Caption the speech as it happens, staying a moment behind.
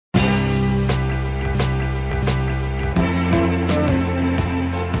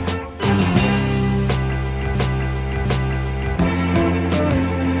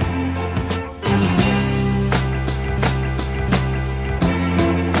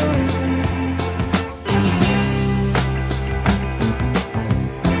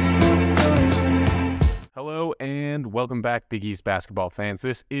welcome back, Big East basketball fans.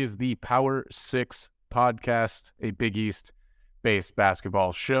 This is the Power 6 podcast, a Big East-based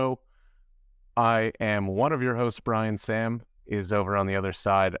basketball show. I am one of your hosts, Brian. Sam is over on the other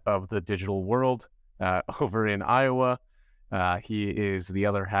side of the digital world, over in Iowa. He is the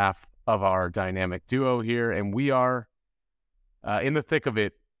other half of our dynamic duo here, and we are in the thick of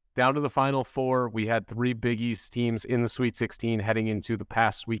it. Down to the Final Four. We had 3 Big East teams in the Sweet 16 heading into the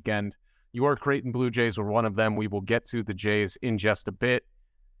past weekend. Your Creighton Blue Jays were one of them. We will get to the Jays in just a bit.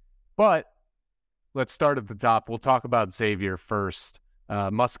 But let's start at the top. We'll talk about Xavier first.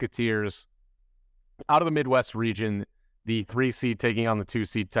 Musketeers out of the Midwest region, the 3 seed taking on the 2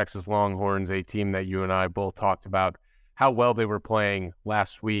 seed Texas Longhorns, a team that you and I both talked about how well they were playing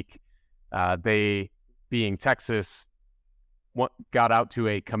last week. They, being Texas, got out to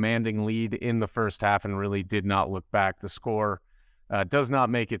a commanding lead in the first half and really did not look back. The score does not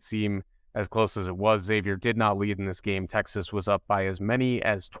make it seem as close as it was. Xavier did not lead in this game. Texas was up by as many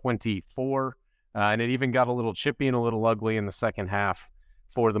as 24, and it even got a little chippy and a little ugly in the second half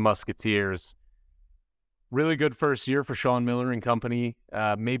for the Musketeers. Really good first year for Sean Miller and company.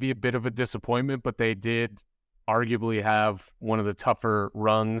 Maybe a bit of a disappointment, but they did arguably have one of the tougher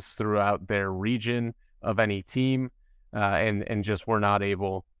runs throughout their region of any team, and just were not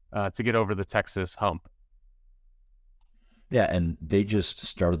able to get over the Texas hump. Yeah, and they just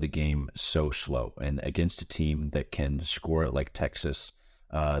started the game so slow. And against a team that can score it like Texas,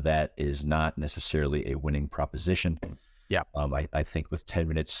 that is not necessarily a winning proposition. Yeah. I think with 10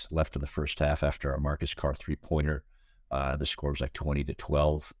 minutes left in the first half after a Marcus Carr three-pointer, the score was like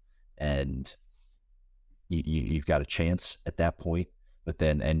 20-12. And you've got a chance at that point. But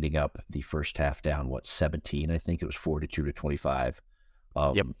then ending up the first half down, 17? I think it was 42-25.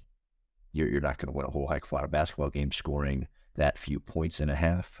 Yep. You're not going to win a whole heck of a lot of basketball games scoring that few points and a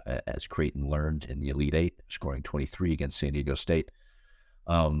half, as Creighton learned in the Elite Eight, scoring 23 against San Diego State.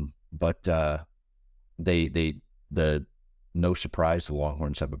 But no surprise, the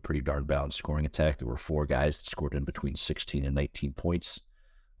Longhorns have a pretty darn balanced scoring attack. There were 4 guys that scored in between 16 and 19 points.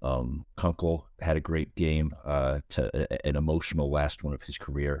 Kunkel had a great game, to an emotional last one of his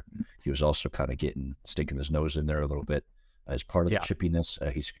career. He was also kind of stinking his nose in there a little bit as part of the chippiness.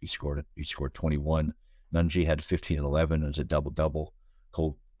 He scored 21. Nunji had 15 and 11. It was a double-double.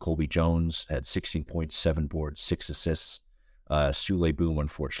 Colby Jones had 16 points, 7 boards, 6 assists. Sule Boom,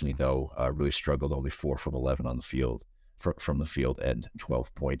 unfortunately, though, really struggled, only 4 from 11 on the field, from the field, and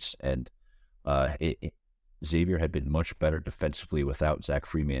 12 points. And Xavier had been much better defensively without Zach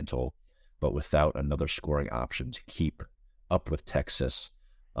Fremantle, but without another scoring option to keep up with Texas.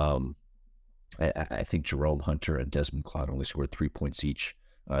 I think Jerome Hunter and Desmond Cloud only scored 3 points each.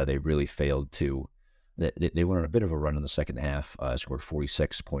 They really failed to. They went on a bit of a run in the second half, scored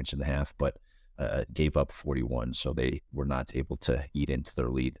 46 points in the half, but gave up 41, so they were not able to eat into their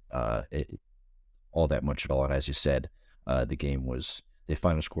lead all that much at all. And as you said, the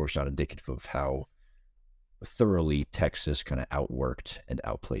final score is not indicative of how thoroughly Texas kind of outworked and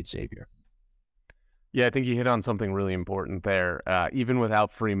outplayed Xavier. Yeah, I think you hit on something really important there. Even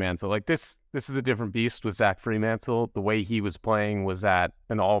without Fremantle, like this is a different beast with Zach Fremantle. The way he was playing was at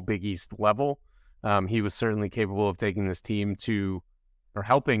an all Big East level. He was certainly capable of taking this team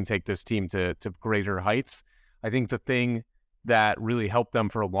helping take this team to greater heights. I think the thing that really helped them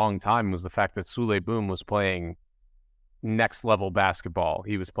for a long time was the fact that Sule Boom was playing next level basketball.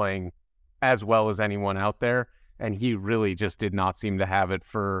 He was playing as well as anyone out there, and he really just did not seem to have it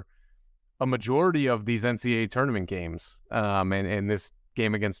for a majority of these NCAA tournament games. And this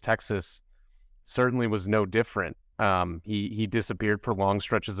game against Texas certainly was no different. He disappeared for long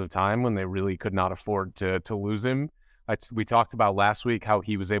stretches of time when they really could not afford to lose him. We talked about last week how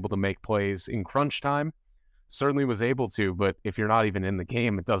he was able to make plays in crunch time. Certainly was able to, but if you're not even in the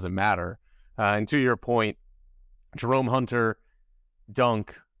game, it doesn't matter. And to your point, Jerome Hunter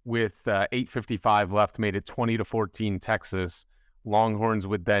dunk with 8:55 left made it 20-14 Texas. Longhorns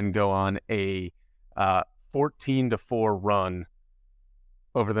would then go on a 14-4 run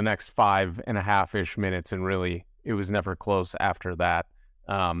over the next 5.5-ish minutes, and really it was never close after that.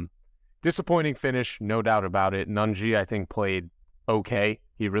 Disappointing finish, no doubt about it. Nunji, I think, played okay.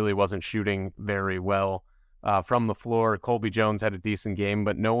 He really wasn't shooting very well from the floor. Colby Jones had a decent game,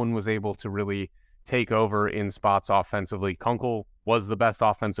 but no one was able to really take over in spots offensively. Kunkel was the best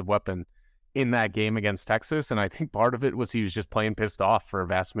offensive weapon in that game against Texas, and I think part of it was he was just playing pissed off for a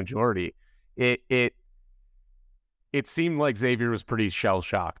vast majority. It seemed like Xavier was pretty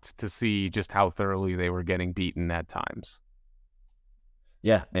shell-shocked to see just how thoroughly they were getting beaten at times.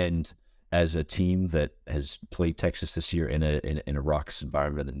 Yeah, and as a team that has played Texas this year in a raucous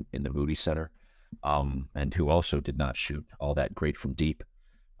environment in the Moody Center, and who also did not shoot all that great from deep.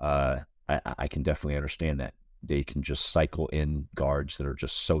 I can definitely understand that. They can just cycle in guards that are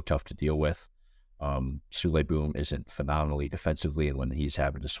just so tough to deal with. Sule Boom isn't phenomenally defensively, and when he's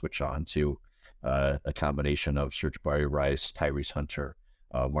having to switch on to a combination of Serge Rice, Tyrese Hunter,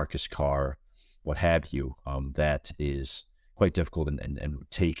 Marcus Carr, what have you, that is quite difficult and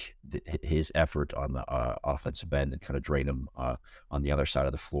take his effort on the offensive end and kind of drain him on the other side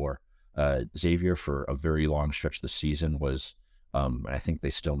of the floor. Xavier, for a very long stretch of the season, was, and I think they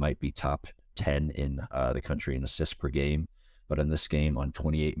still might be top 10 in the country in assists per game. But in this game, on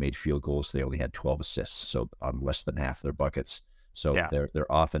 28 made field goals, they only had 12 assists, so on less than half their buckets. So their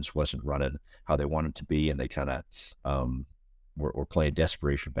offense wasn't running how they wanted to be, and they kind of were playing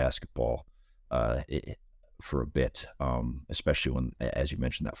desperation basketball for a bit, especially when, as you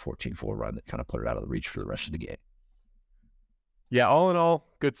mentioned, that 14-4 run that kind of put it out of the reach for the rest of the game. Yeah, all in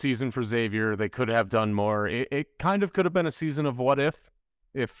all, good season for Xavier. They could have done more. It kind of could have been a season of what if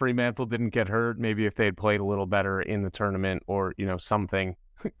Fremantle didn't get hurt. Maybe if they had played a little better in the tournament, or something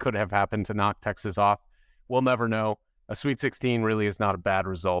could have happened to knock Texas off. We'll never know. A Sweet 16 really is not a bad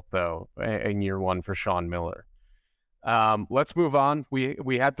result, though, in year one for Sean Miller. Let's move on.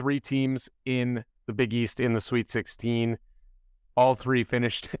 We had 3 teams in the Big East in the Sweet 16. All 3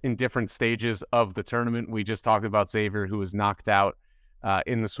 finished in different stages of the tournament. We just talked about Xavier, who was knocked out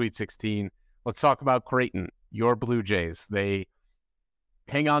in the Sweet 16. Let's talk about Creighton, your Blue Jays. They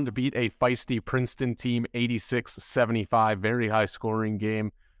hang on to beat a feisty Princeton team, 86-75, very high scoring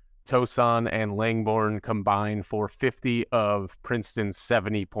game. Tosan and Langborn combined for 50 of Princeton's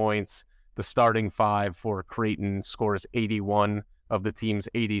 70 points. The starting 5 for Creighton scores 81 of the team's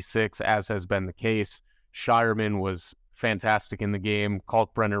 86, as has been the case. Shireman was fantastic in the game.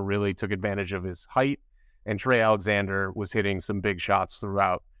 Kalkbrenner really took advantage of his height, and Trey Alexander was hitting some big shots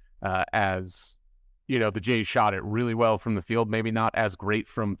throughout, as the Jays shot it really well from the field, maybe not as great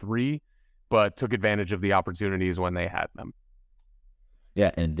from 3, but took advantage of the opportunities when they had them.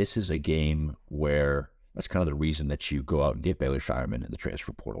 Yeah, and this is a game where that's kind of the reason that you go out and get Baylor Shireman in the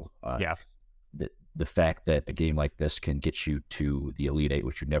transfer portal. The fact that a game like this can get you to the Elite Eight,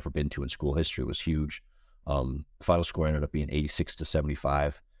 which you've never been to in school history, was huge. Final score ended up being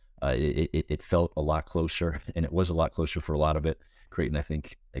 86-75. It felt a lot closer, and it was a lot closer for a lot of it. Creighton, I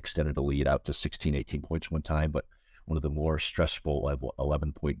think, extended the lead out to 16, 18 points one time, but one of the more stressful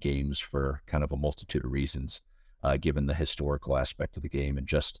 11-point games for kind of a multitude of reasons, given the historical aspect of the game and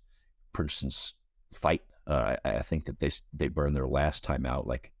just Princeton's fight. I think that they burned their last timeout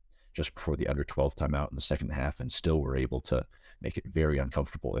like just before the under 12 timeout in the second half, and still were able to make it very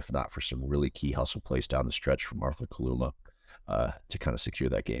uncomfortable, if not for some really key hustle plays down the stretch from Arthur Kaluma to kind of secure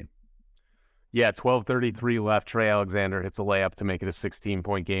that game. Yeah, 12:33 left. Trey Alexander hits a layup to make it a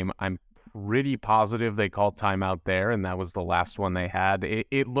 16-point game. I'm pretty positive they called timeout there, and that was the last one they had.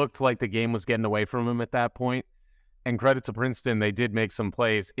 It looked like the game was getting away from them at that point, and credit to Princeton, they did make some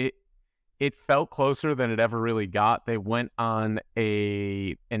plays. It felt closer than it ever really got. They went on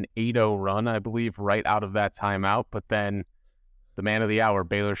an 8-0 run, I believe, right out of that timeout. But then the man of the hour,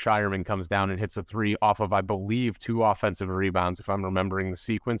 Baylor Shireman, comes down and hits a 3 off of, I believe, 2 offensive rebounds, if I'm remembering the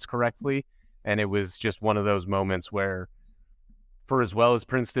sequence correctly. And it was just one of those moments where, for as well as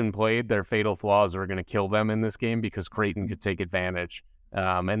Princeton played, their fatal flaws are going to kill them in this game because Creighton could take advantage.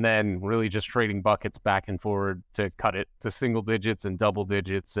 And then really just trading buckets back and forward to cut it to single digits and double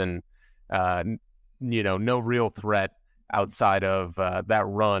digits, and no real threat outside of that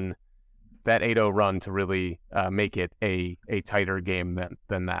run, that 8-0 run, to really make it a tighter game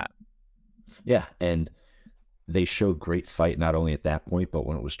than that. Yeah, and they showed great fight not only at that point, but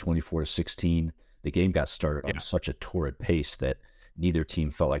when it was 24-16, the game got started on such a torrid pace that neither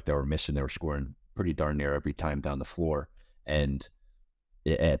team felt like they were missing. They were scoring pretty darn near every time down the floor. And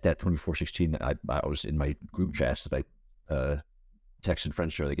at that 24-16, I was in my group chats that I texted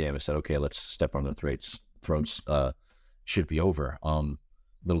friends during the game. I said, okay, let's step on their throats. Should be over.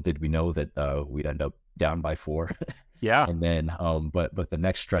 Little did we know that we'd end up down by 4. Yeah. And then, but the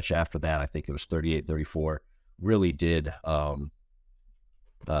next stretch after that, I think it was 38-34, really did kind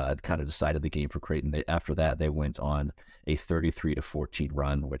of decided the game for Creighton. After that, they went on a 33-14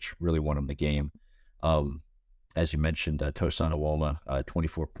 run, which really won them the game. As you mentioned, Tosan Awoma,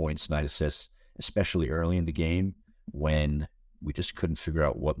 24 points, 9 assists, especially early in the game when we just couldn't figure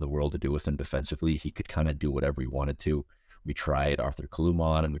out what in the world to do with him defensively. He could kind of do whatever he wanted to. We tried Arthur Kaluma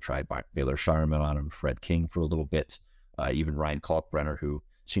on him. We tried Baylor Shireman on him, Fred King for a little bit, even Ryan Kalkbrenner, who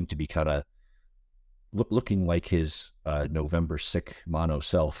seemed to be kind of looking like his November sick mono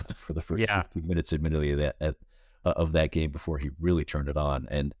self for the first 15 minutes, admittedly, of that game before he really turned it on.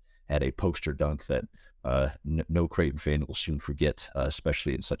 And had a poster dunk that no Creighton fan will soon forget,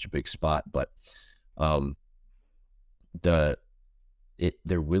 especially in such a big spot. But um, there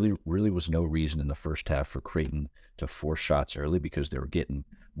really was no reason in the first half for Creighton to force shots early, because they were getting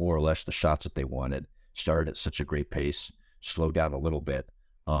more or less the shots that they wanted. Started at such a great pace, slowed down a little bit,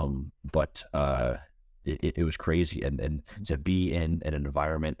 but it was crazy. And to be in an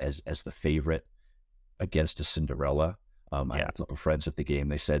environment as the favorite against a Cinderella. I had a couple of friends at the game.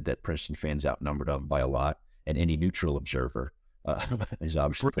 They said that Princeton fans outnumbered them by a lot, and any neutral observer is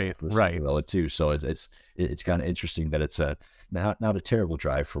obviously for Cinderella too. So it's kind of interesting that it's not a terrible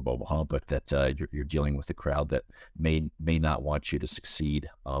drive for Omaha, but that you're dealing with a crowd that may not want you to succeed.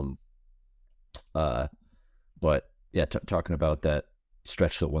 But yeah, talking about that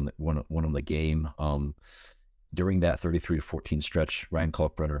stretch that won them the game. During that 33-14 stretch, Ryan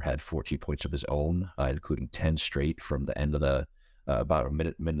Kalkbrenner had 14 points of his own, including 10 straight from the end of the about a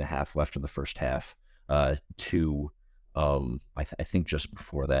minute and a half left in the first half to I think just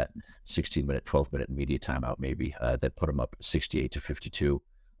before that 16-minute, 12-minute media timeout maybe that put him up 68-52.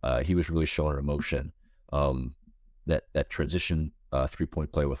 He was really showing emotion. That transition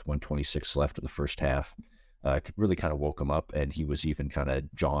 3-point play with 1:26 left in the first half really kind of woke him up, and he was even kind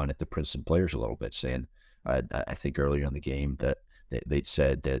of jawing at the Princeton players a little bit, saying, I think earlier in the game that they'd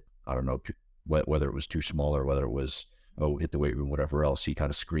said that, I don't know whether it was too small or whether it was, hit the weight room, whatever else. He kind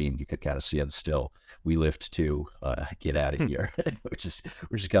of screamed. You could kind of see on still, we lift too, get out of here, which is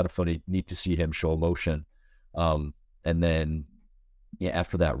kind of funny, neat to see him show emotion. And then, yeah,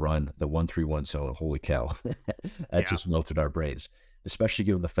 after that run, the 1-3-1 zone, holy cow, that just melted our brains, especially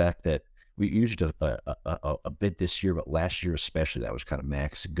given the fact that we usually do a bit this year, but last year especially, that was kind of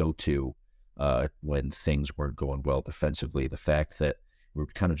Mac's go-to when things weren't going well defensively. The fact that we were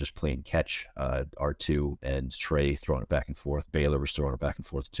kind of just playing catch, R2 and Trey throwing it back and forth. Baylor was throwing it back and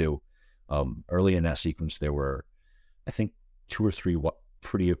forth too. Early in that sequence, there were, I think, 2 or 3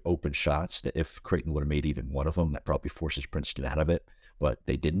 pretty open shots that if Creighton would have made even one of them, that probably forces Princeton out of it, but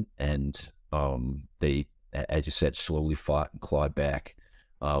they didn't. And they, as you said, slowly fought and clawed back,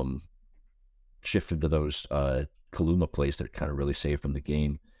 shifted to those Kaluma plays that kind of really saved them the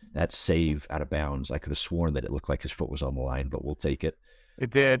game. That save out of bounds, I could have sworn that it looked like his foot was on the line, but we'll take it. It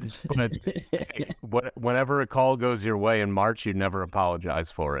did. But hey, whenever a call goes your way in March, you never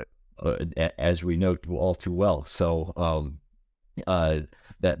apologize for it. As we know all too well. So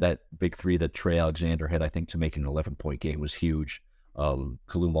that big three that Trey Alexander had, I think, to make an 11-point game was huge.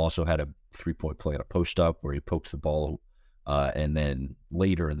 Kaluma also had a 3-point play on a post-up where he poked the ball, and then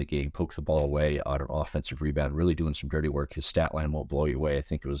later in the game poked the ball away on an offensive rebound, really doing some dirty work. His stat line won't blow you away. I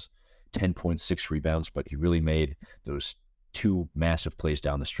think it was 10.6 rebounds, but he really made those 2 massive plays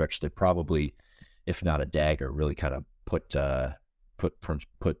down the stretch that probably, if not a dagger, really kind of put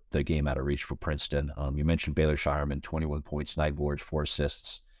the game out of reach for Princeton. You mentioned Baylor Shireman, 21 points, 9 boards, 4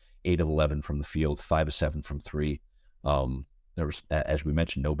 assists, 8 of 11 from the field, 5 of 7 from 3. There was, as we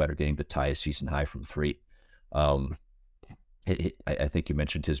mentioned, no better game to tie a season high from 3. I think you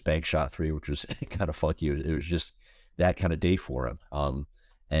mentioned his bank shot 3, which was kind of funky. It was just that kind of day for him.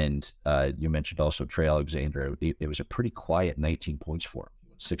 And you mentioned also Trey Alexander. It was a pretty quiet 19 points for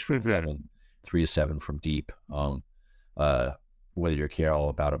him. 6 from 11, 3 of 7 from deep. Whether you care all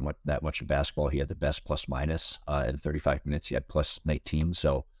about him that much in basketball, he had the best plus minus. In 35 minutes, he had plus 19.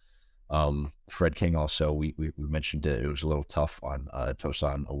 So Fred King also, we mentioned it was a little tough on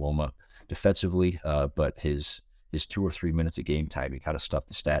Tosan Uwoma defensively, but his 2 or 3 minutes of game time, he kind of stuffed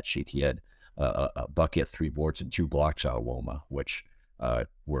the stat sheet. He had a bucket, 3 boards, and 2 blocks out of Uwoma, which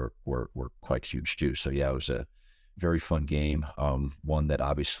were quite huge too. So yeah, it was a very fun game. One that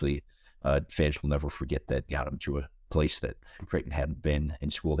obviously fans will never forget, that got him to a place that Creighton hadn't been in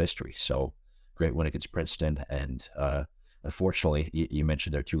school history. So great win against Princeton. And unfortunately, you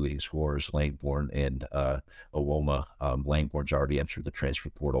mentioned their 2 leading scorers, Langborn and Uwoma. Langborn's already entered the transfer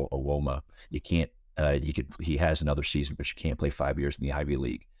portal. Uwoma, you can't. He has another season, but you can't play 5 years in the Ivy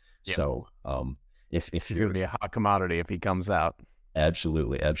League. Yep. So if he's going to be a hot commodity if he comes out.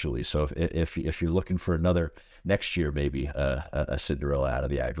 Absolutely. So if you're looking for another next year, maybe a Cinderella out of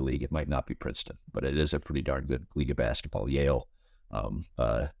the Ivy League, it might not be Princeton, but it is a pretty darn good league of basketball. Yale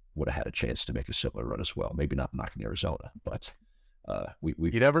would have had a chance to make a similar run as well. Maybe not knocking Arizona, but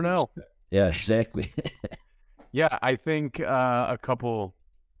you never know. Yeah, exactly. Yeah, I think a couple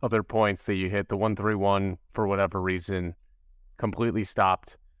other points that you hit. The 1-3-1, for whatever reason, completely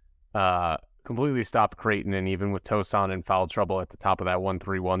stopped Creighton, and even with Tosan in foul trouble at the top of that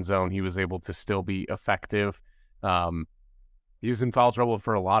 1-3-1 zone, he was able to still be effective. He was in foul trouble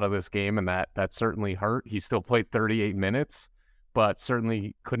for a lot of this game, and that certainly hurt. He still played 38 minutes, but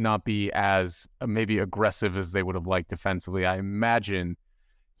certainly could not be as maybe aggressive as they would have liked defensively. I imagine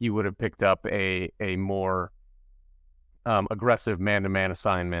he would have picked up a more aggressive man-to-man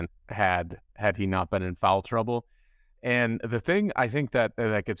assignment had he not been in foul trouble. And the thing I think that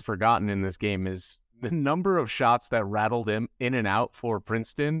gets forgotten in this game is the number of shots that rattled him in and out for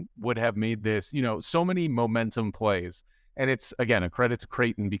Princeton would have made this, so many momentum plays. And it's, again, a credit to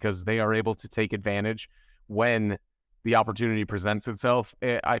Creighton because they are able to take advantage when the opportunity presents itself.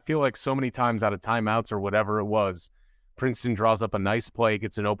 I feel like so many times out of timeouts or whatever it was, Princeton draws up a nice play,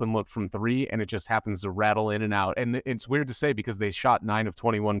 gets an open look from three, and it just happens to rattle in and out. And it's weird to say because they shot 9 of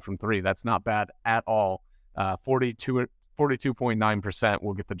 21 from three. That's not bad at all. 42.9%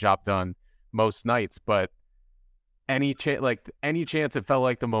 will get the job done most nights, but any chance it felt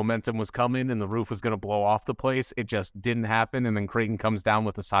like the momentum was coming and the roof was going to blow off the place, it just didn't happen, and then Creighton comes down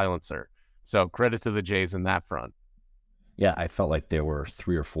with a silencer. So credit to the Jays in that front. Yeah, I felt like there were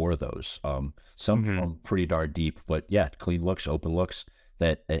 3 or 4 of those. Some from pretty darn deep, but yeah, clean looks, open looks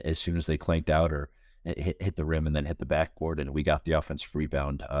that as soon as they clanked out or hit the rim and then hit the backboard, and we got the offensive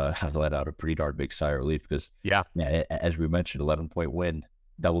rebound, let out a pretty darn big sigh of relief because, yeah, as we mentioned, 11-point win,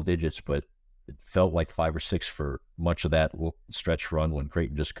 double digits, but it felt like 5 or 6 for much of that stretch run when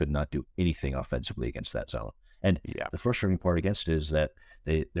Creighton just could not do anything offensively against that zone. And the frustrating part against it is that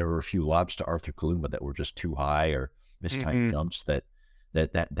there were a few lobs to Arthur Kaluma that were just too high or mistimed jumps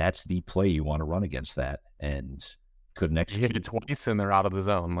that's the play you want to run against that, and couldn't execute. Hit it twice and they're out of the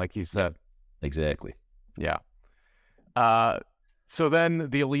zone, like you said. Exactly. Yeah. So then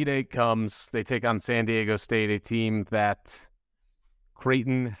the Elite Eight comes. They take on San Diego State, a team that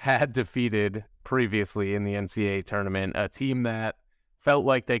Creighton had defeated previously in the NCAA tournament, a team that felt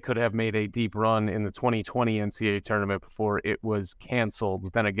like they could have made a deep run in the 2020 NCAA tournament before it was canceled.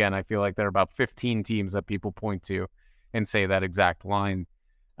 But then again, I feel like there are about 15 teams that people point to and say that exact line.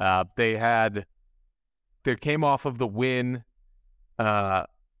 They came off of the win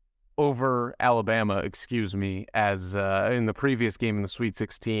over Alabama, as in the previous game in the Sweet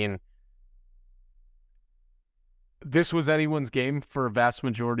 16. This was anyone's game for a vast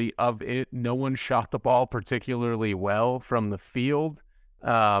majority of it. No one shot the ball particularly well from the field.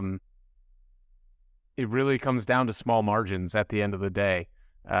 It really comes down to small margins at the end of the day,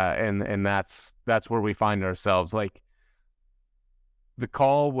 and that's where we find ourselves. Like, the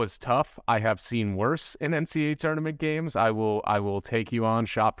call was tough. I have seen worse in NCAA tournament games. I will take you on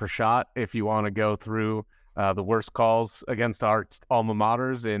shot for shot if you want to go through the worst calls against our alma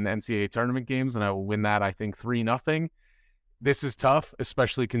maters in NCAA tournament games, and I will win that, I think, 3-0. This is tough,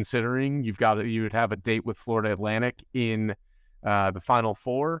 especially considering you would have a date with Florida Atlantic in the Final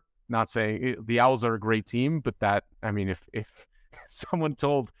Four. Not saying the Owls are a great team, but if someone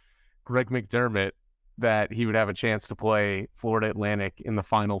told Greg McDermott that he would have a chance to play Florida Atlantic in the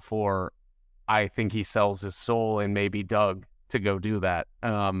Final Four, I think he sells his soul and maybe Doug to go do that.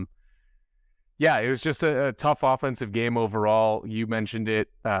 It was just a tough offensive game overall. You mentioned it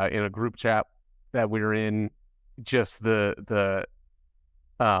in a group chat that we were in. Just the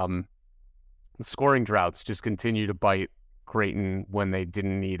scoring droughts just continue to bite Creighton when they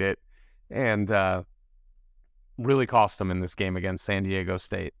didn't need it, and really cost them in this game against San Diego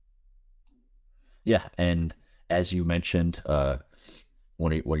State. Yeah, and as you mentioned,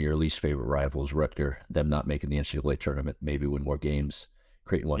 one of your least favorite rivals, Rutger, them not making the NCAA tournament, maybe win more games.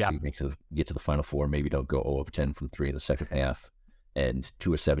 Creighton wants to get to the Final Four, maybe don't go 0 of 10 from 3 in the second half, and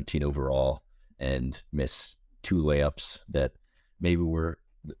 2 of 17 overall, and miss 2 layups that maybe were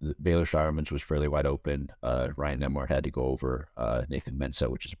Baylor Shireman's was fairly wide open. Ryan Nemar had to go over Nathan Mensah,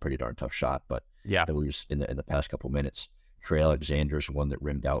 which is a pretty darn tough shot, but that was in the past couple minutes. Trey Alexander's one that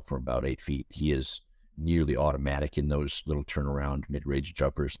rimmed out from about 8 feet. He is nearly automatic in those little turnaround mid-range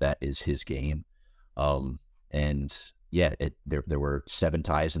jumpers. That is his game. There were 7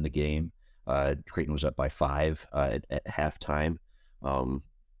 ties in the game. Creighton was up by 5 at halftime.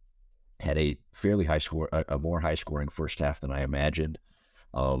 Had a fairly high score, a more high scoring first half than I imagined,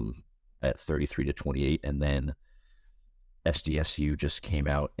 at 33-28, and then SDSU just came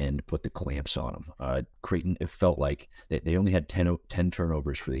out and put the clamps on them. Creighton, it felt like they only had 10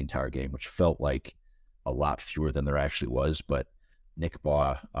 turnovers for the entire game, which felt like a lot fewer than there actually was. But Nick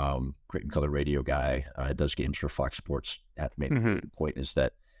Baugh, Creighton Color Radio guy, does games for Fox Sports, made a point is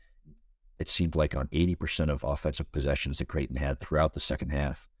that it seemed like on 80% of offensive possessions that Creighton had throughout the second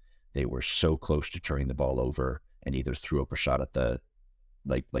half, they were so close to turning the ball over and either threw up a shot at the,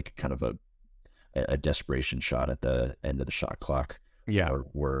 like kind of a desperation shot at the end of the shot clock, or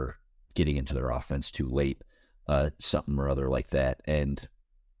were getting into their offense too late, something or other like that. And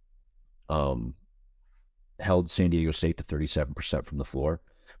held San Diego State to 37% from the floor,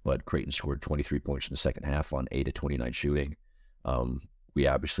 but Creighton scored 23 points in the second half on 8 of 29 shooting. We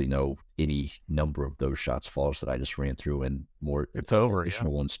obviously know any number of those shots falls that I just ran through, and more It's over.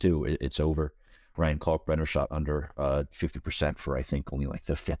 additional ones too. It's over. Ryan Kalkbrenner shot under 50% for, I think, only like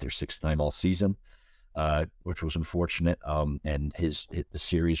the fifth or sixth time all season, which was unfortunate. And the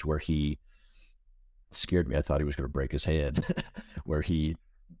series where he scared me, I thought he was going to break his hand, where he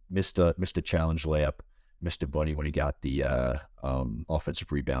missed a challenge layup, missed a bunny when he got the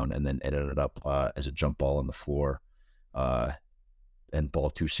offensive rebound, and then ended it up as a jump ball on the floor and ball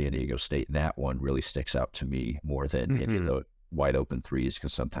to San Diego State. That one really sticks out to me more than any of the wide open threes,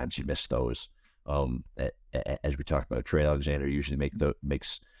 because sometimes you miss those. As we talked about, Trey Alexander usually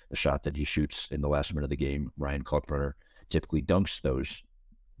makes the shot that he shoots in the last minute of the game. Ryan Kalkbrenner typically dunks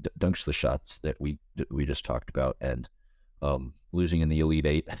the shots that we just talked about. And losing in the Elite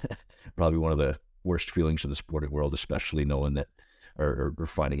Eight, probably one of the worst feelings in the sporting world, especially knowing that, or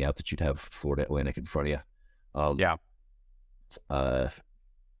finding out that you'd have Florida Atlantic in front of you.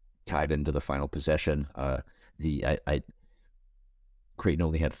 Tied into the final possession. Creighton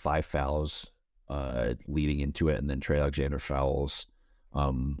only had 5 fouls leading into it, and then Trey Alexander fouls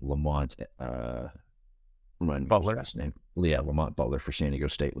Lamont Butler. Last name? Yeah, Lamont Butler for San Diego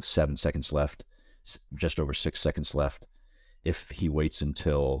State with 7 seconds left, just over 6 seconds left. If he waits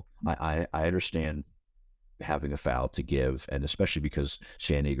until I understand having a foul to give, and especially because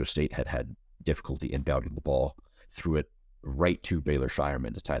San Diego State had difficulty inbounding the ball, threw it right to Baylor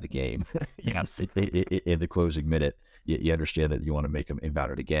Shireman to tie the game. Yes. In the closing minute, you understand that you want to make them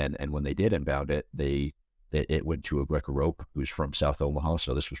inbound it again. And when they did inbound it, it went to a Greco Rope, who's from South Omaha.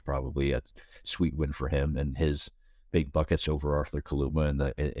 So this was probably a sweet win for him. And his big buckets over Arthur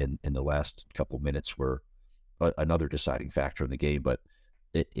Kaluma in the last couple minutes were another deciding factor in the game. But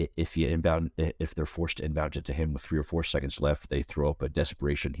if they're forced to inbound it to him with 3 or 4 seconds left, they throw up a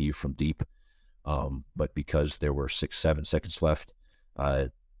desperation heave from deep. But because there were 6-7 seconds left,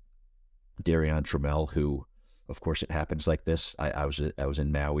 Darion Trammell, who, of course, it happens like this. I was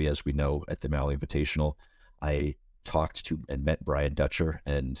in Maui, as we know, at the Maui Invitational. I talked to and met Brian Dutcher,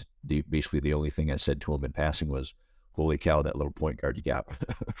 and basically the only thing I said to him in passing was, "Holy cow, that little point guard you got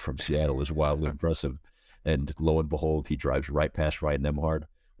from Seattle is wildly impressive." And lo and behold, he drives right past Ryan Nembhard.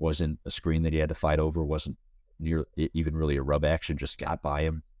 Wasn't a screen that he had to fight over. Wasn't near even really a rub action. Just got by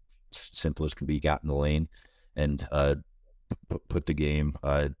him, simple as can be. Got in the lane and put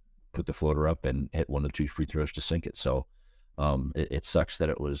the floater up and hit 1 or 2 free throws to sink it. So it sucks that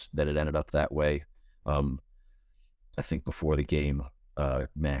it ended up that way. I think before the game,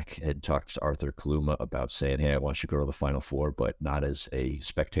 Mac had talked to Arthur Kaluma about saying, "Hey, I want you to go to the Final Four, but not as a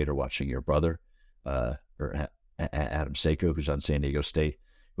spectator watching your brother, or Adam Seiko, who's on San Diego State,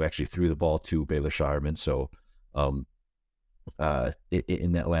 who actually threw the ball to Baylor Shireman." So in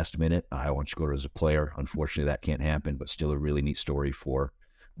that last minute, I want you to go as a player. Unfortunately, that can't happen, but still a really neat story for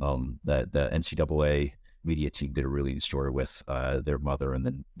the NCAA media team did a really neat story with their mother and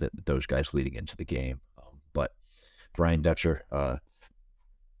then those guys leading into the game. But Brian Dutcher,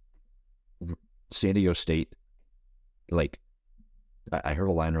 San Diego State, like I heard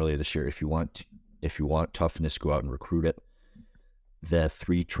a line earlier this year, if you want toughness, go out and recruit it. The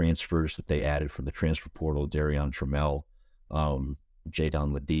 3 transfers that they added from the transfer portal, Darion Trammell,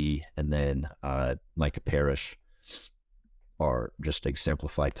 Jadon Ladie, and then Micah Parrish, are just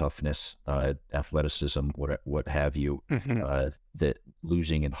exemplified toughness, athleticism, what have you. That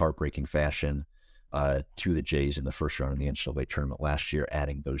losing in heartbreaking fashion to the Jays in the first round of the NCAA tournament last year,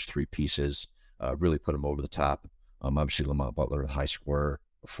 adding those 3 pieces really put them over the top. Obviously, Lamont Butler, the high scorer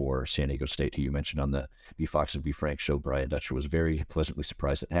for San Diego State, who you mentioned on the B Fox and B Frank show. Brian Dutcher was very pleasantly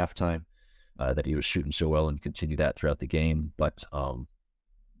surprised at halftime that he was shooting so well and continued that throughout the game. But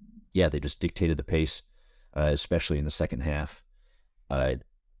they just dictated the pace, especially in the second half.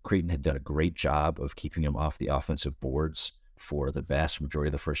 Creighton had done a great job of keeping him off the offensive boards for the vast majority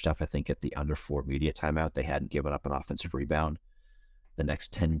of the first half. I think at the under 4 media timeout, they hadn't given up an offensive rebound. The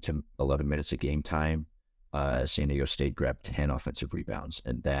next 10 to 11 minutes of game time, San Diego State grabbed 10 offensive rebounds,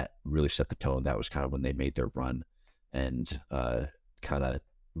 and that really set the tone. That was kind of when they made their run and kind of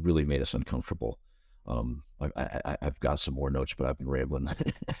really made us uncomfortable. I've got some more notes, but I've been rambling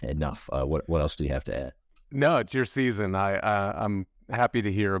enough. What else do you have to add? No, it's your season. I'm happy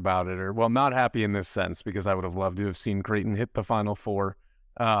to hear about it. Or, well, not happy in this sense, because I would have loved to have seen Creighton hit the Final Four.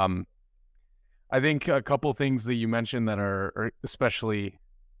 I think a couple things that you mentioned that are especially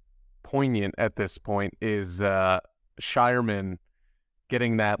poignant at this point is Shireman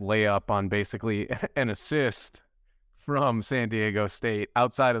getting that layup on basically an assist from San Diego State.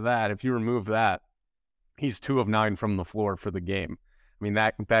 Outside of that, if you remove that, he's 2 of 9 from the floor for the game. I mean,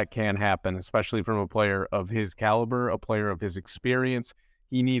 that can happen, especially from a player of his caliber, a player of his experience.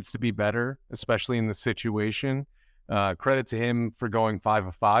 He needs to be better, especially in this situation. Credit to him for going 5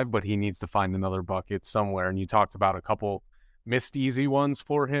 of 5, but he needs to find another bucket somewhere. And you talked about a couple missed easy ones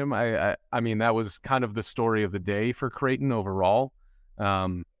for him. I mean, that was kind of the story of the day for Creighton overall.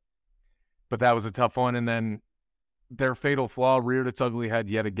 But that was a tough one. And then their fatal flaw reared its ugly head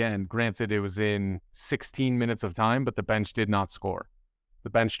yet again. Granted, it was in 16 minutes of time, but the bench did not score. The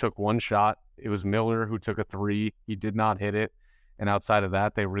bench took one shot. It was Miller who took a three. He did not hit it. And outside of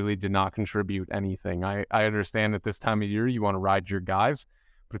that, they really did not contribute anything. I understand at this time of year you want to ride your guys,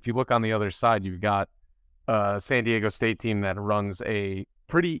 but if you look on the other side, you've got a San Diego State team that runs a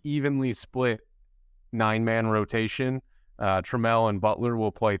pretty evenly split 9-man rotation. Trammell and Butler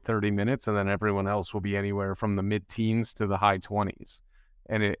will play 30 minutes, and then everyone else will be anywhere from the mid-teens to the high 20s.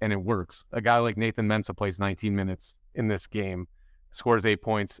 And it works. A guy like Nathan Mensah plays 19 minutes in this game, scores 8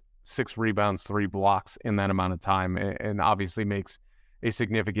 points, 6 rebounds, 3 blocks in that amount of time, and obviously makes a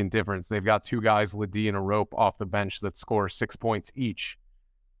significant difference. They've got 2 guys, Ledee and Arope, off the bench that score 6 points each.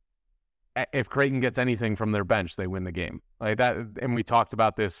 If Creighton gets anything from their bench, they win the game. Like that, and we talked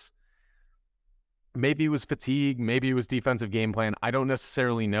about this. Maybe it was fatigue, maybe it was defensive game plan. I don't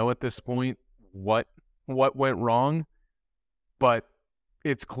necessarily know at this point what went wrong, but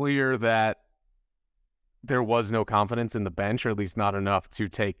it's clear that there was no confidence in the bench, or at least not enough to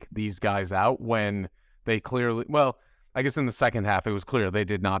take these guys out when they clearly, well, I guess in the second half, it was clear they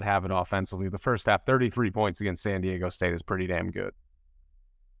did not have it offensively. The first half, 33 points against San Diego State is pretty damn good.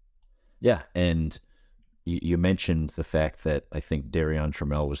 Yeah, and you mentioned the fact that I think Darion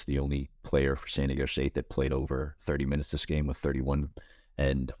Trammell was the only player for San Diego State that played over 30 minutes this game with 31,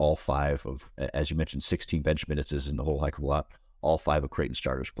 and all 5 of, as you mentioned, 16 bench minutes isn't a whole heck of a lot. All 5 of Creighton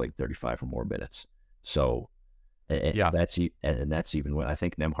starters played 35 or more minutes. So Yeah. that's even when I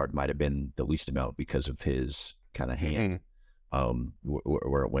think Nembhard might have been the least amount because of his kind of hand,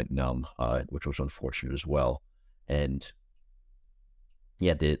 where it went numb, which was unfortunate as well. And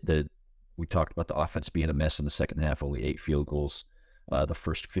yeah, we talked about the offense being a mess in the second half, only 8 field goals. The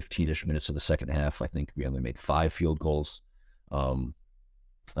first 15-ish minutes of the second half, I think we only made 5 field goals. Credit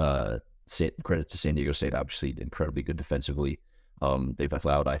to San Diego State, obviously incredibly good defensively. They've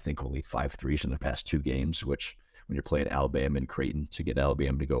allowed, I think, only 5 threes in the past 2 games, which when you're playing Alabama and Creighton, to get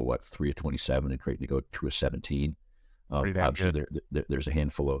Alabama to go, 3 of 27 and Creighton to go 2 of 17. Obviously, there's a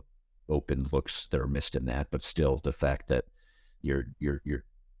handful of open looks that are missed in that, but still the fact that you're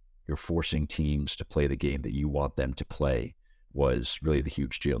forcing teams to play the game that you want them to play was really the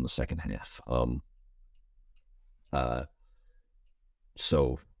huge deal in the second half.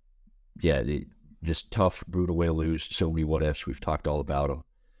 So yeah, just tough, brutal way to lose. So many what ifs. We've talked all about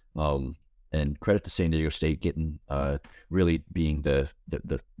them. And credit to San Diego State getting really being the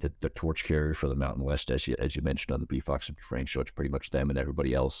torch carrier for the Mountain West, as you mentioned on the B Fox and B Frank show. It's pretty much them and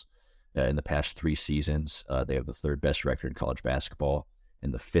everybody else. In the past 3 seasons, they have the 3rd best record in college basketball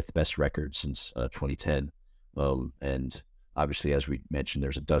and the 5th best record since 2010. And obviously, as we mentioned,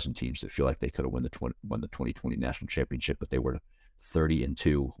 there's a dozen teams that feel like they could have won the 2020 national championship, but they were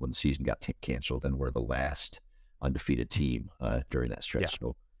 30-2 when the season got canceled and were the last undefeated team during that stretch. Yeah.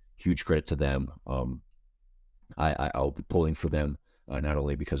 So huge credit to them. I'll be pulling for them, not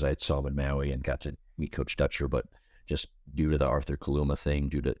only because I saw them in Maui and got to meet Coach Dutcher, but just due to the Arthur Kaluma thing,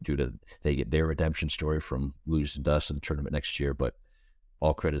 due to they get their redemption story from losing to us in the tournament next year. But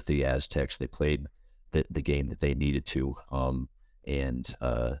all credit to the Aztecs. They played the game that they needed to. And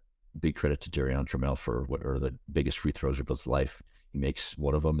big credit to Darion Trammell for what are the biggest free throws of his life. He makes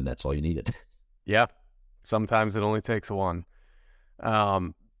one of them, and that's all you needed. Yeah. Sometimes it only takes one.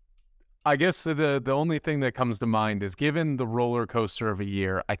 I guess the only thing that comes to mind is, given the roller coaster of a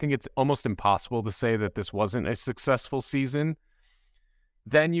year, I think it's almost impossible to say that this wasn't a successful season.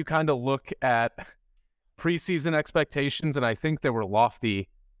 Then you kind of look at preseason expectations, and I think they were lofty,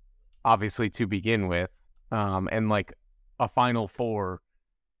 obviously, to begin with. And like a Final Four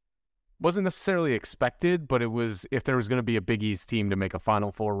wasn't necessarily expected, but it was, if there was going to be a Big East team to make a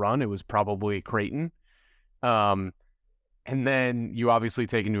Final Four run, it was probably Creighton. And then you obviously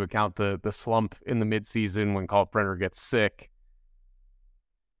take into account the slump in the midseason when Kalkbrenner gets sick.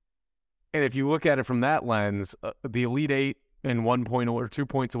 And if you look at it from that lens, the Elite Eight and 1 point or 2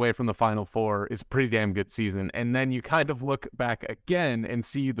 points away from the Final Four is a pretty damn good season. And then you kind of look back again and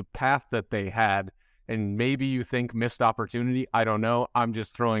see the path that they had, and maybe you think missed opportunity. I don't know. I'm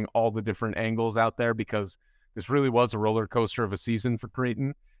just throwing all the different angles out there because this really was a roller coaster of a season for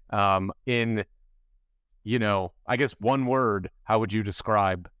Creighton. I guess one word, how would you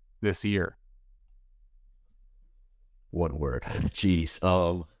describe this year? One word.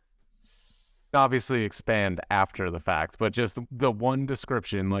 Jeez. Obviously expand after the fact, but just the one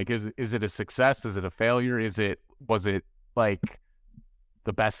description, like, is it a success? Is it a failure? Was it like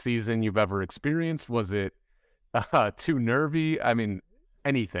the best season you've ever experienced? Was it too nervy? I mean,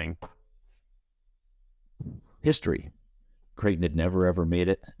 anything. History. Creighton had never ever made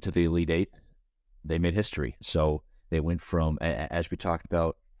it to the Elite Eight. They made history. So they went from, as we talked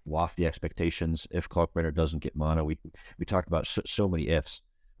about, lofty expectations. If Kalkbrenner doesn't get mono, we talked about so many ifs.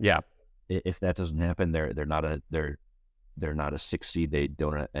 Yeah. If that doesn't happen, they're not a 6 seed. They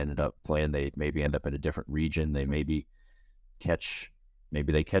don't end up playing. They maybe end up in a different region. They maybe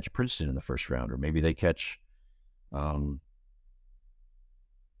they catch Princeton in the first round, or maybe they catch name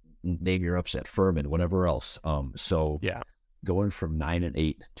your upset, Furman, whatever else. So Yeah. going from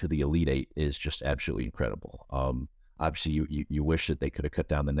 9-8 to the Elite Eight is just absolutely incredible. Obviously, you wish that they could have cut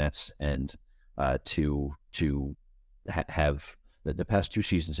down the nets, and to have the past 2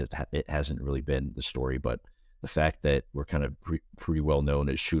 seasons, it hasn't really been the story, but the fact that we're kind of pretty well known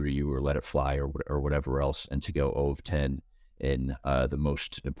as shooter you or let it fly or whatever else, and to go 0 of 10 in the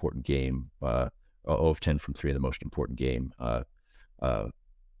most important game, 0 of 10 from 3 in the most important game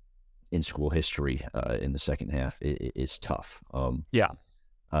in school history in the second half is tough. Yeah.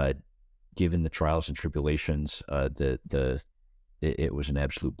 Given the trials and tribulations, it was an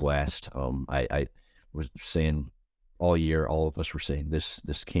absolute blast. I was saying all year, all of us were saying this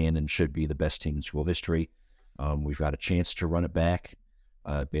can and should be the best team in school history. We've got a chance to run it back.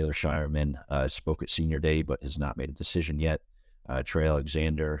 Baylor Shireman spoke at senior day, but has not made a decision yet. Trey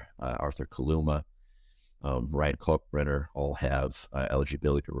Alexander, Arthur Kaluma, Ryan Kalkbrenner all have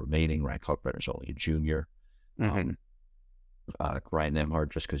eligibility remaining. Ryan Kalkbrenner is only a junior. Mm-hmm. Ryan Nemhard,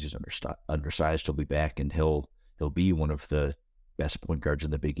 just because he's undersized, he'll be back, and he'll be one of the best point guards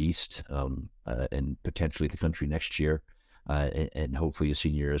in the Big East, and potentially the country next year, and hopefully a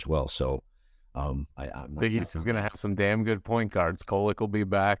senior as well. So Big East is going to have some damn good point guards. Kolick will be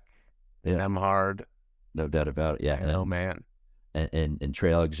back. Yeah. Nemhard. No doubt about it. Yeah. Oh, man. And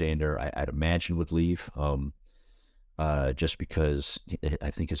Trey Alexander, I'd imagine would leave, just because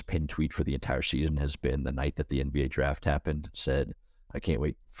I think his pinned tweet for the entire season has been the night that the NBA draft happened, said, "I can't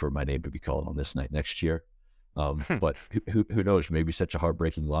wait for my name to be called on this night next year." But who knows? Maybe such a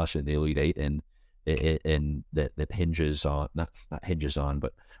heartbreaking loss in the Elite Eight, and that hinges on not hinges on,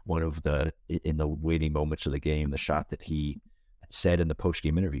 but one of the in the waiting moments of the game, the shot that he said in the post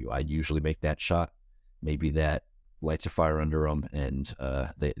game interview, "I usually make that shot." Maybe that lights a fire under them, and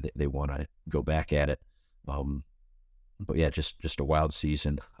they want to go back at it. But yeah, just a wild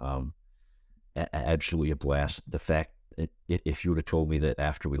season. Absolutely a blast. The fact if you would have told me that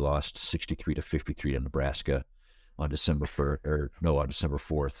after we lost 63-53 to Nebraska on December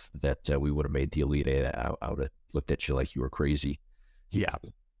 4th, that we would have made the Elite Eight, I would have looked at you like you were crazy. Yeah.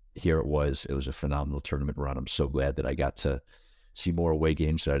 Here it was a phenomenal tournament run. I'm so glad that I got to see more away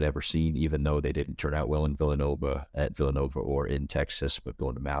games that I'd ever seen, even though they didn't turn out well at Villanova or in Texas. But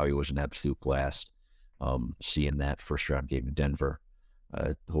going to Maui was an absolute blast. Seeing that first round game in Denver,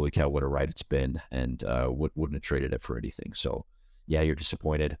 holy cow, what a ride it's been, and wouldn't have traded it for anything. So yeah, you're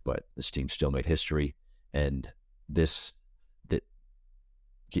disappointed, but this team still made history. And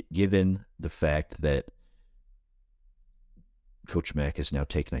given the fact that Coach Mack has now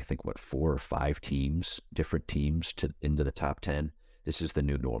taken, I think, 4 or 5 different teams into the top 10. This is the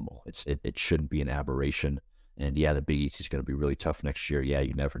new normal. It shouldn't be an aberration. And yeah, the Big East is going to be really tough next year. Yeah,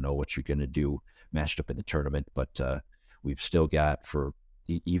 you never know what you're going to do matched up in the tournament. But we've still got, for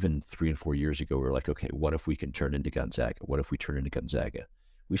even 3 and 4 years ago, we were like, okay, what if we can turn into Gonzaga? What if we turn into Gonzaga?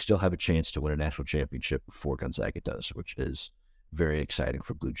 We still have a chance to win a national championship before Gonzaga does, which is very exciting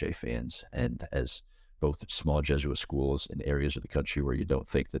for Blue Jay fans. And as both small Jesuit schools in areas of the country where you don't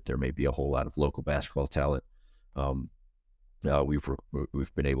think that there may be a whole lot of local basketball talent,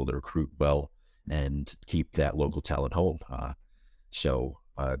 we've been able to recruit well and keep that local talent home. So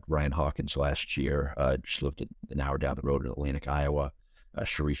Ryan Hawkins last year just lived an hour down the road in Atlantic, Iowa.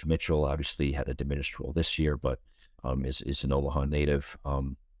 Sharif Mitchell obviously had a diminished role this year, but is an Omaha native.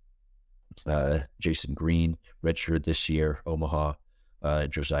 Jason Green redshirted this year, Omaha.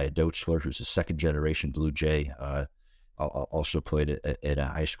 Josiah Doetzler, who's a second-generation Blue Jay, also played at a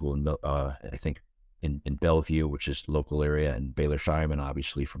high school in, I think, in Bellevue, which is local area, and Baylor Shireman,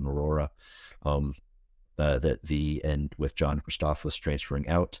 obviously from Aurora. And with John Christophilus transferring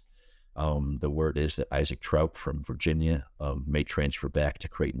out, the word is that Isaac Trout from Virginia may transfer back to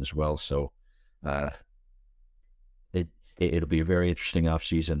Creighton as well. So it'll be a very interesting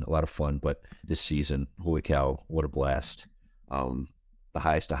offseason, a lot of fun. But this season, holy cow, what a blast! The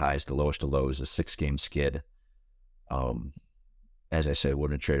highest of highs, the lowest of lows, a 6-game skid. As I said,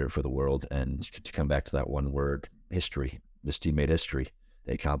 wouldn't trade it for the world. And to come back to that one word, history, this team made history.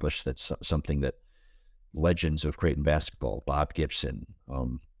 They accomplished something that legends of Creighton basketball, Bob Gibson,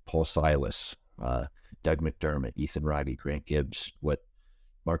 Paul Silas, Doug McDermott, Ethan Roddy, Grant Gibbs, what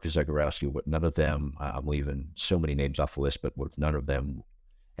Marcus Zagorowski, what none of them, I'm leaving so many names off the list, but what none of them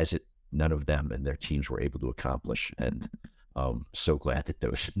and their teams were able to accomplish. And so glad that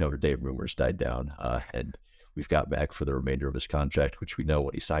those Notre Dame rumors died down. And we've got back for the remainder of his contract, which we know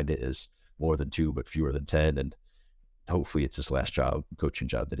when he signed it is more than 2, but fewer than 10. And hopefully it's his last coaching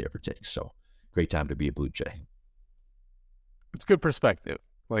job that he ever takes. So great time to be a Blue Jay. It's good perspective.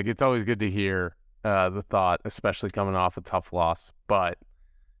 Like, it's always good to hear the thought, especially coming off a tough loss, but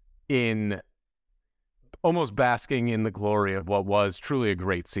in almost basking in the glory of what was truly a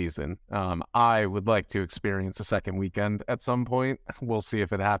great season. I would like to experience a second weekend at some point. We'll see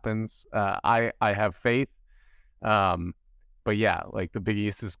if it happens. I have faith. But yeah, like, the Big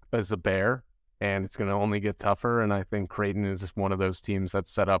East is a bear, and it's going to only get tougher. And I think Creighton is one of those teams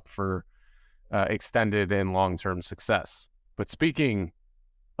that's set up for extended and long-term success. But speaking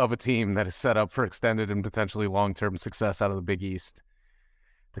of a team that is set up for extended and potentially long-term success out of the Big East,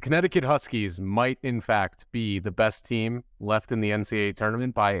 the Connecticut Huskies might, in fact, be the best team left in the NCAA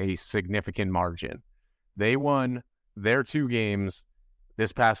tournament by a significant margin. They won their 2 games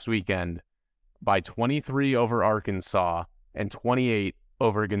this past weekend by 23 over Arkansas and 28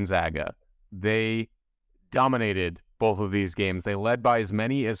 over Gonzaga. They dominated both of these games. They led by as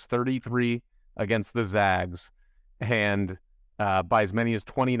many as 33 against the Zags and by as many as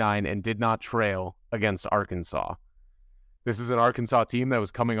 29 and did not trail against Arkansas. This is an Arkansas team that was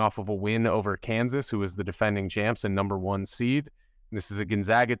coming off of a win over Kansas, who was the defending champs and number 1 seed. This is a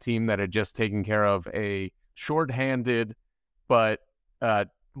Gonzaga team that had just taken care of a shorthanded but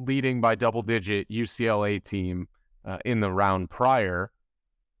leading by double-digit UCLA team in the round prior.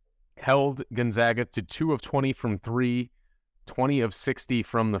 Held Gonzaga to 2 of 20 from 3, 20 of 60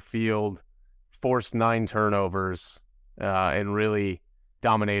 from the field, forced 9 turnovers, and really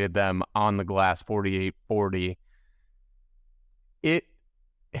dominated them on the glass, 48-40.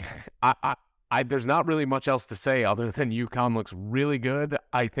 There's not really much else to say other than UConn looks really good.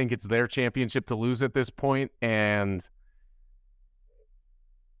 I think it's their championship to lose at this point, and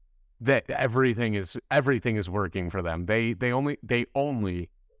that everything is working for them. They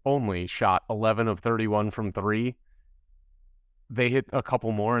only shot 11 of 31 from 3. They hit a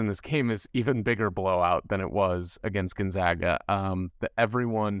couple more, and this game is even bigger blowout than it was against Gonzaga.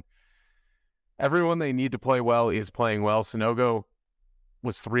 Everyone they need to play well is playing well. Sanogo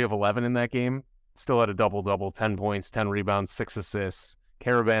was 3 of 11 in that game, still had a double-double, 10 points, 10 rebounds, 6 assists.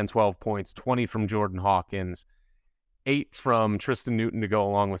 Caravan, 12 points, 20 from Jordan Hawkins, 8 from Tristan Newton to go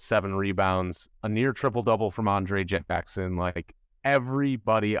along with 7 rebounds, a near triple-double from Andre Jackson. Like,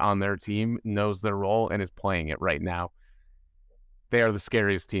 everybody on their team knows their role and is playing it right now. They are the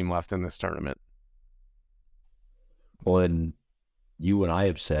scariest team left in this tournament. Well, and you and I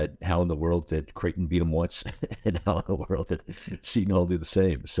have said, how in the world did Creighton beat them once, and how in the world did Seton do the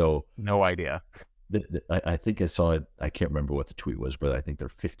same? So no idea. I think I saw it. I can't remember what the tweet was, but I think they're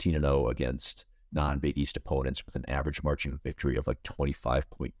 15-0 against non-Big East opponents with an average margin of victory of like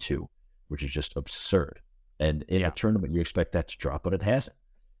 25.2, which is just absurd. And in a tournament, you expect that to drop, but it hasn't.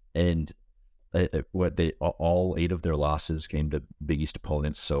 And all 8 of their losses came to Big East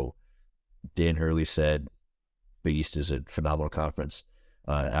opponents. So Dan Hurley said Big East is a phenomenal conference.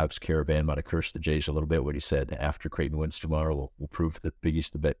 Alex Caravan might have cursed the Jays a little bit when he said after Creighton wins tomorrow, we'll prove that Big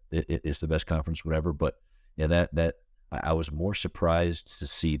East is the best conference, whatever. But yeah, that I was more surprised to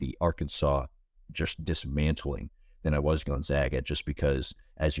see the Arkansas just dismantling than I was Gonzaga, just because,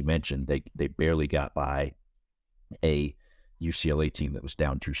 as you mentioned, they barely got by a UCLA team that was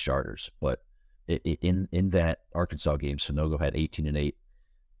down 2 starters. But in that Arkansas game, Sanogo had 18 and 8.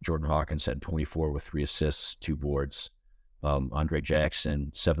 Jordan Hawkins had 24 with 3 assists, 2 boards. Andre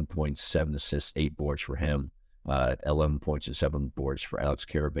Jackson, 7 points, 7 assists, 8 boards for him. 11 points and 7 boards for Alex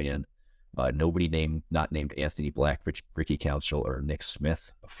Caravan. Nobody not named Anthony Black, Ricky Council, or Nick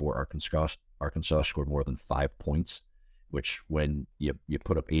Smith for Arkansas. Arkansas scored more than 5 points, which when you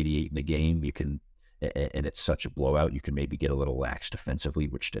put up 88 in a game, you can, and it's such a blowout, you can maybe get a little lax defensively,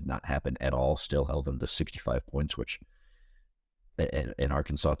 which did not happen at all. Still held them to 65 points, which an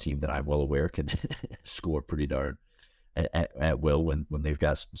Arkansas team that I'm well aware can score pretty darn at will when they've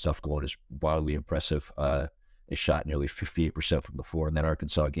got stuff going is wildly impressive. They shot nearly 58% from the floor in that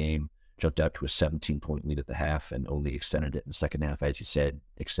Arkansas game, jumped out to a 17-point lead at the half, and only extended it in the second half, as you said,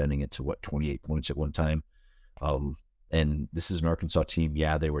 extending it to 28 points at one time. And this is an Arkansas team.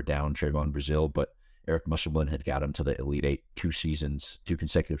 Yeah, they were down Trayvon Brazile, but Eric Musselman had got him to the Elite Eight 2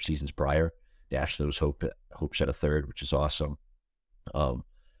 consecutive seasons prior. Dashed those hopes at a third, which is awesome.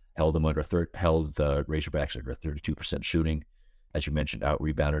 Held the Razorbacks under 32% shooting. As you mentioned,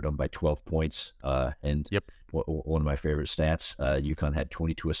 out-rebounded them by 12 points. And Yep. One of my favorite stats, UConn had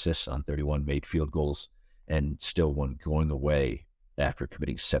 22 assists on 31 made field goals and still won going away after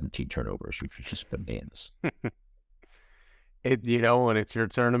committing 17 turnovers, which was just bananas. When it's your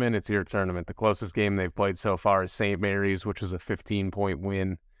tournament, it's your tournament. The closest game they've played so far is St. Mary's, which was a 15-point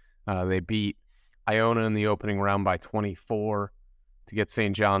win. They beat Iona in the opening round by 24 to get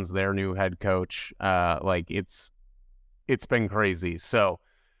St. John's their new head coach. It's been crazy. So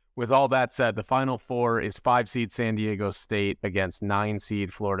with all that said, the Final Four is 5-seed San Diego State against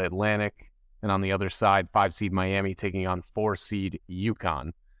 9-seed Florida Atlantic. And on the other side, 5-seed Miami taking on 4-seed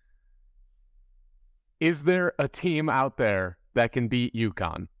UConn. Is there a team out there that can beat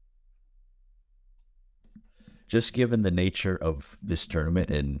UConn? Just given the nature of this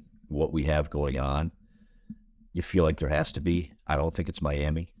tournament and what we have going on, you feel like there has to be. I don't think it's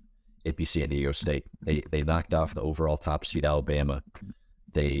Miami. It'd be San Diego State. They knocked off the overall top seed Alabama.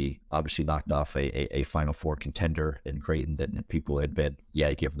 They obviously knocked off a Final Four contender in Creighton that people had been,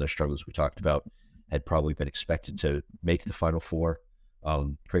 given their struggles we talked about, had probably been expected to make the Final Four.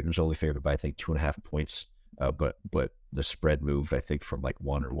 Creighton was only favored by, I think, 2.5 points, but the spread moved, I think, from like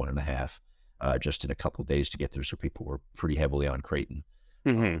 1 or 1.5 just in a couple of days to get there. So people were pretty heavily on Creighton.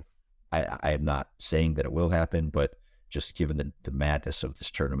 Mm-hmm. I am not saying that it will happen, but just given the madness of this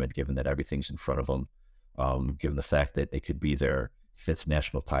tournament, given that everything's in front of them, given the fact that it could be their 5th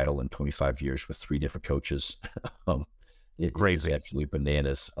national title in 25 years with 3 different coaches, it is absolutely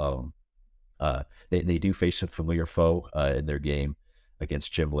bananas. They do face a familiar foe in their game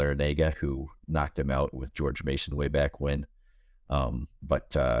against Jim Laranaga, who knocked him out with George Mason way back when.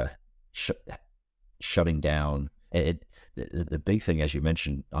 But shutting down it. The big thing, as you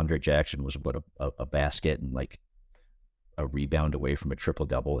mentioned, Andre Jackson was about a basket and like a rebound away from a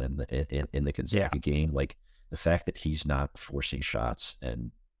triple-double in the Gonzaga game. Like the fact that he's not forcing shots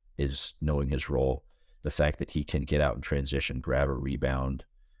and is knowing his role, the fact that he can get out in transition, grab a rebound,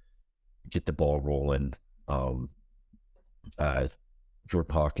 get the ball rolling. Jordan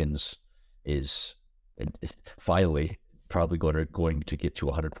Hawkins is finally probably going to get to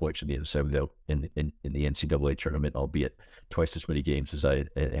 100 points in the NCAA tournament, albeit twice as many games as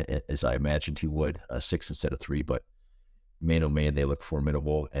I imagined he would, 6 instead of 3. But man, oh man, they look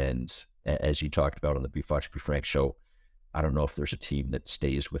formidable. And as you talked about on the B Fox B Frank show, I don't know if there's a team that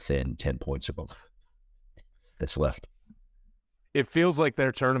stays within 10 points of them that's left. It feels like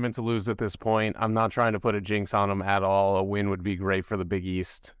their tournament to lose at this point. I'm not trying to put a jinx on them at all. A win would be great for the Big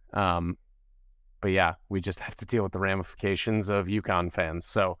East. But yeah, we just have to deal with the ramifications of UConn fans.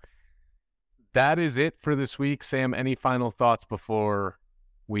 So that is it for this week. Sam, any final thoughts before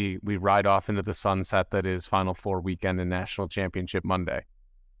we ride off into the sunset that is Final Four weekend and National Championship Monday?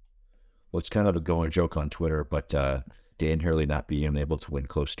 Well, it's kind of a going joke on Twitter, but Dan Hurley not being able to win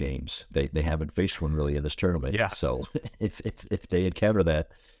close games. They haven't faced one really in this tournament. Yeah. So if they encounter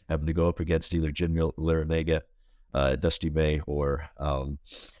that, having to go up against either Jim Laranaga, Dusty May, or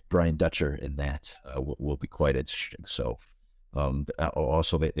Brian Dutcher in that will be quite interesting. So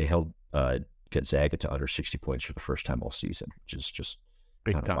also they held Gonzaga to under 60 points for the first time all season, which is just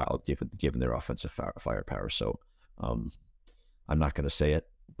kind of wild given their offensive firepower. So I'm not going to say it,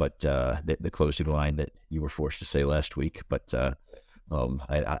 but the closing line that you were forced to say last week, but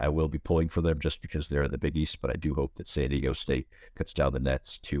I will be pulling for them just because they're in the Big East, but I do hope that San Diego State cuts down the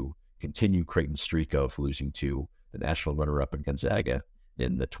nets to continue Creighton's streak of losing to the national runner-up in Gonzaga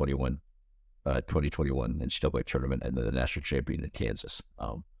in the 2021 NCAA tournament and the national champion in Kansas.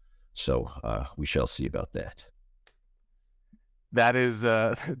 So we shall see about that. That is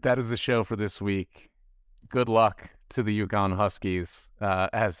the show for this week. Good luck to the UConn Huskies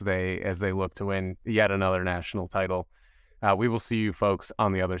as they look to win yet another national title. We will see you folks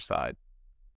on the other side.